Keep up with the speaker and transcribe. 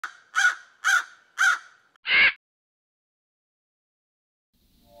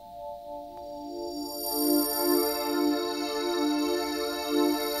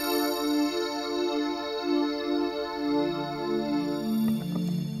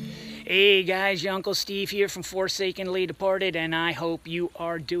Hey guys, your Uncle Steve here from Forsakenly Departed, and I hope you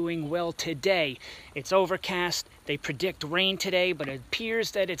are doing well today. It's overcast. They predict rain today, but it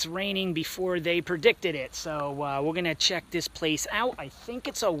appears that it's raining before they predicted it. So we're going to check this place out. I think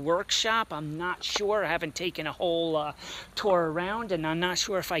it's a workshop. I'm not sure. I haven't taken a whole tour around, and I'm not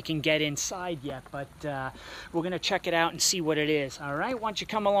sure if I can get inside yet, but we're going to check it out and see what it is. All right, why don't you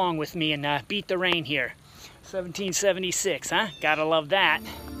come along with me and beat the rain here. 1776, huh? Gotta love that.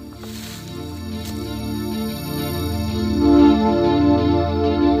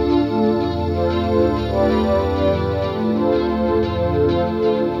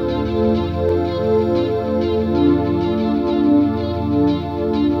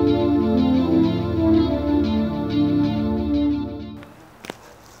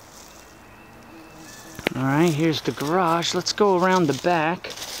 All right, here's the garage. Let's go around the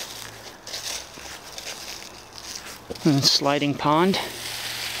back. Sliding pond.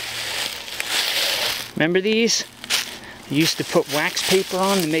 Remember these? I used to put wax paper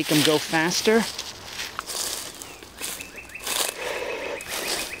on to make them go faster.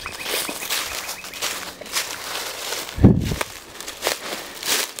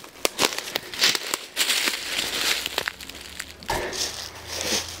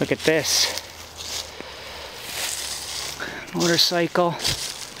 Look at this. Motorcycle.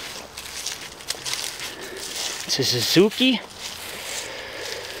 It's a Suzuki.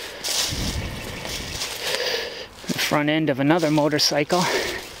 The front end of another motorcycle.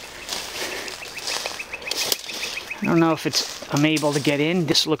 I don't know if I'm able to get in.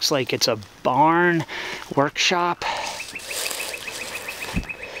 This looks like it's a barn, workshop.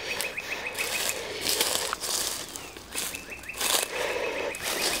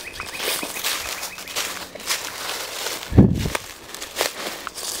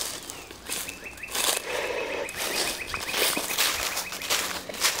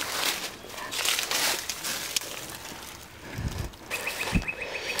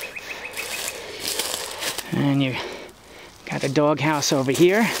 And you got a doghouse over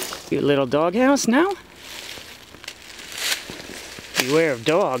here. Cute little doghouse now. Beware of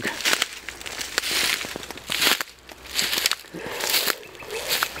dog.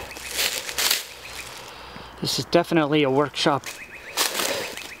 This is definitely a workshop.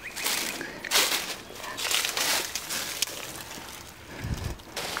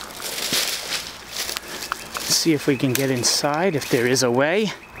 Let's see if we can get inside, if there is a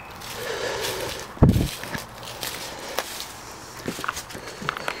way.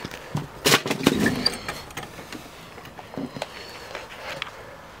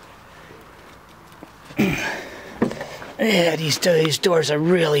 Yeah, these doors are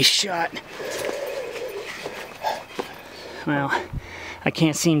really shut. Well, I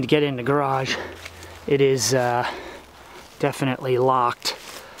can't seem to get in the garage. It is definitely locked.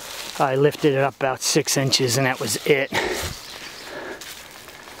 I lifted it up about 6 inches and that was it.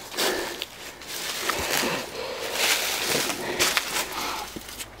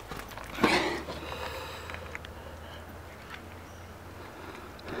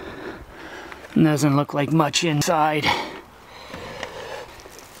 Doesn't look like much inside.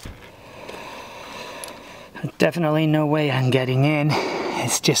 Definitely no way I'm getting in.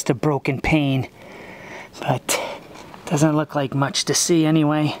 It's just a broken pane. But doesn't look like much to see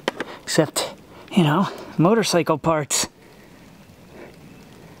anyway. Except, you know, motorcycle parts.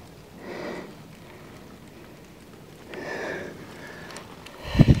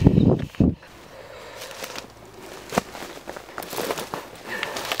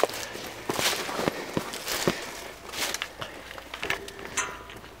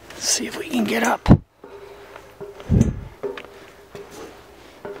 See if we can get up.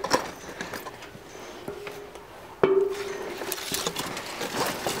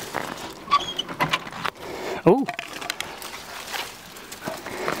 Oh.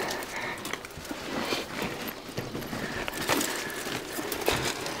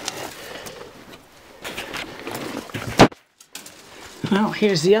 Well,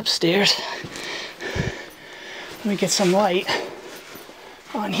 here's the upstairs. Let me get some light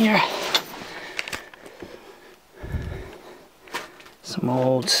on here. Some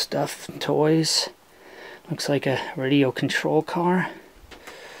old stuff, toys. Looks like a radio control car.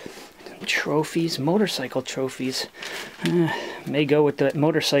 Some trophies, motorcycle trophies. May go with the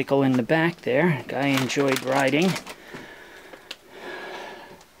motorcycle in the back there. Guy enjoyed riding.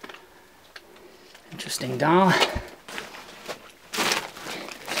 Interesting doll.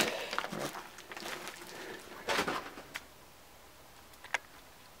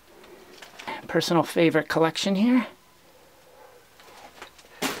 Personal favorite collection here.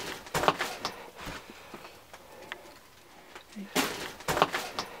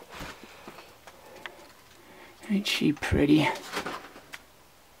 Ain't she pretty?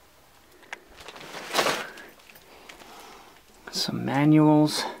 Some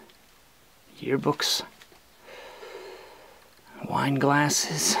manuals, yearbooks, wine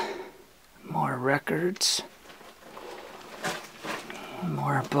glasses, more records,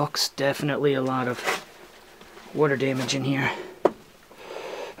 more books. Definitely a lot of water damage in here.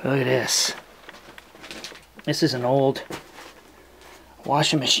 Look at this. This is an old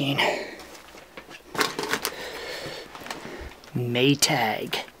washing machine.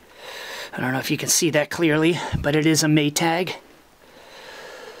 Maytag. I don't know if you can see that clearly, but it is a Maytag.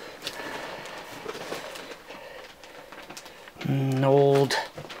 An old,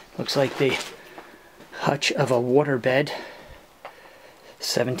 looks like the hutch of a waterbed.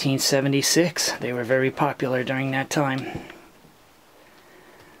 1776. They were very popular during that time.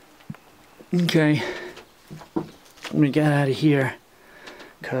 Okay, let me get out of here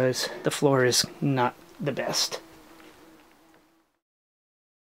because the floor is not the best.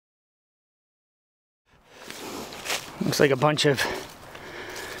 Looks like a bunch of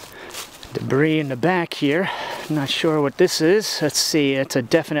debris in the back here. Not sure what this is. Let's see, it's a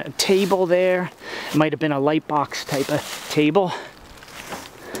definite table there. It might have been a light box type of table.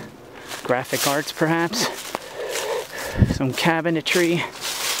 Graphic arts perhaps. Some cabinetry.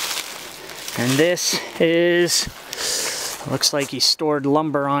 And this is, looks like he stored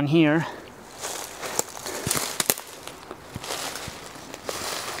lumber on here.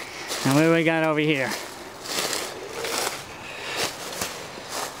 And what do we got over here?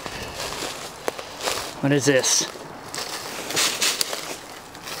 What is this?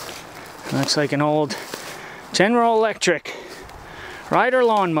 Looks like an old General Electric rider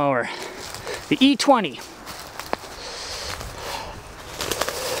lawnmower. The E20.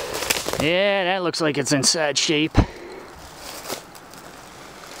 Yeah, that looks like it's in sad shape.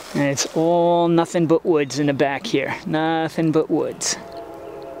 And it's all nothing but woods in the back here. Nothing but woods.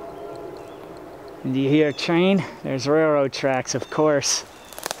 And do you hear a train? There's railroad tracks, of course.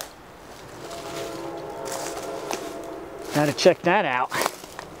 Gotta check that out.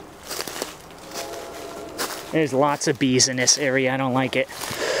 There's lots of bees in this area. I don't like it.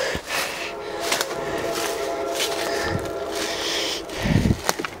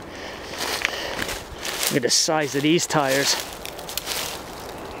 Look at the size of these tires.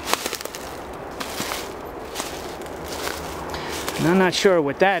 And I'm not sure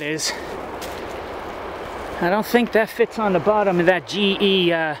what that is. I don't think that fits on the bottom of that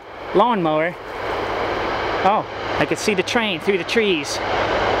GE lawnmower. Oh, I can see the train through the trees.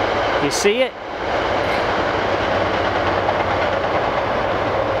 You see it?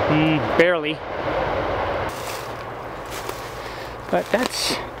 Barely. But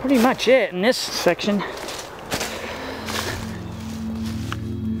that's pretty much it in this section.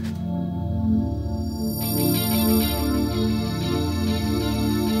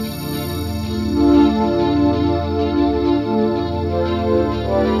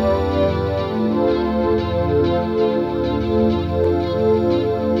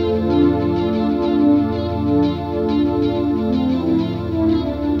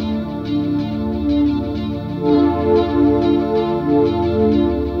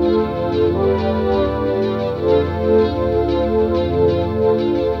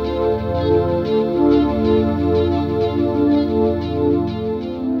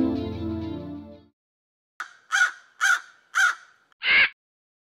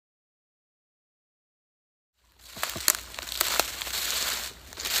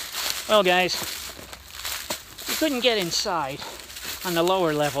 Well guys, we couldn't get inside on the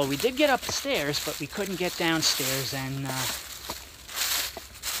lower level. We did get upstairs, but we couldn't get downstairs, and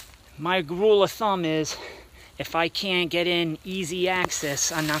my rule of thumb is if I can't get in easy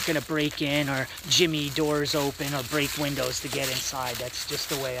access, I'm not going to break in or jimmy doors open or break windows to get inside. That's just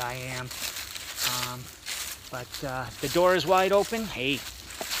the way I am. But the door is wide open, hey,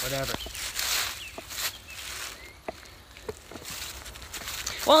 whatever.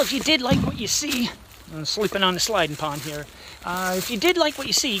 Well, if you did like what you see, I'm slipping on the sliding pond here. If you did like what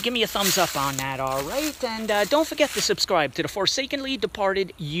you see, give me a thumbs up on that, alright? And don't forget to subscribe to the Forsakenly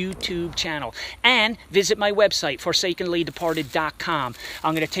Departed YouTube channel. And visit my website, forsakenlydeparted.com.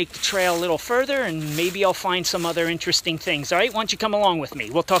 I'm going to take the trail a little further, and maybe I'll find some other interesting things, alright? Why don't you come along with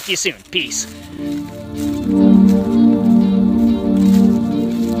me? We'll talk to you soon. Peace.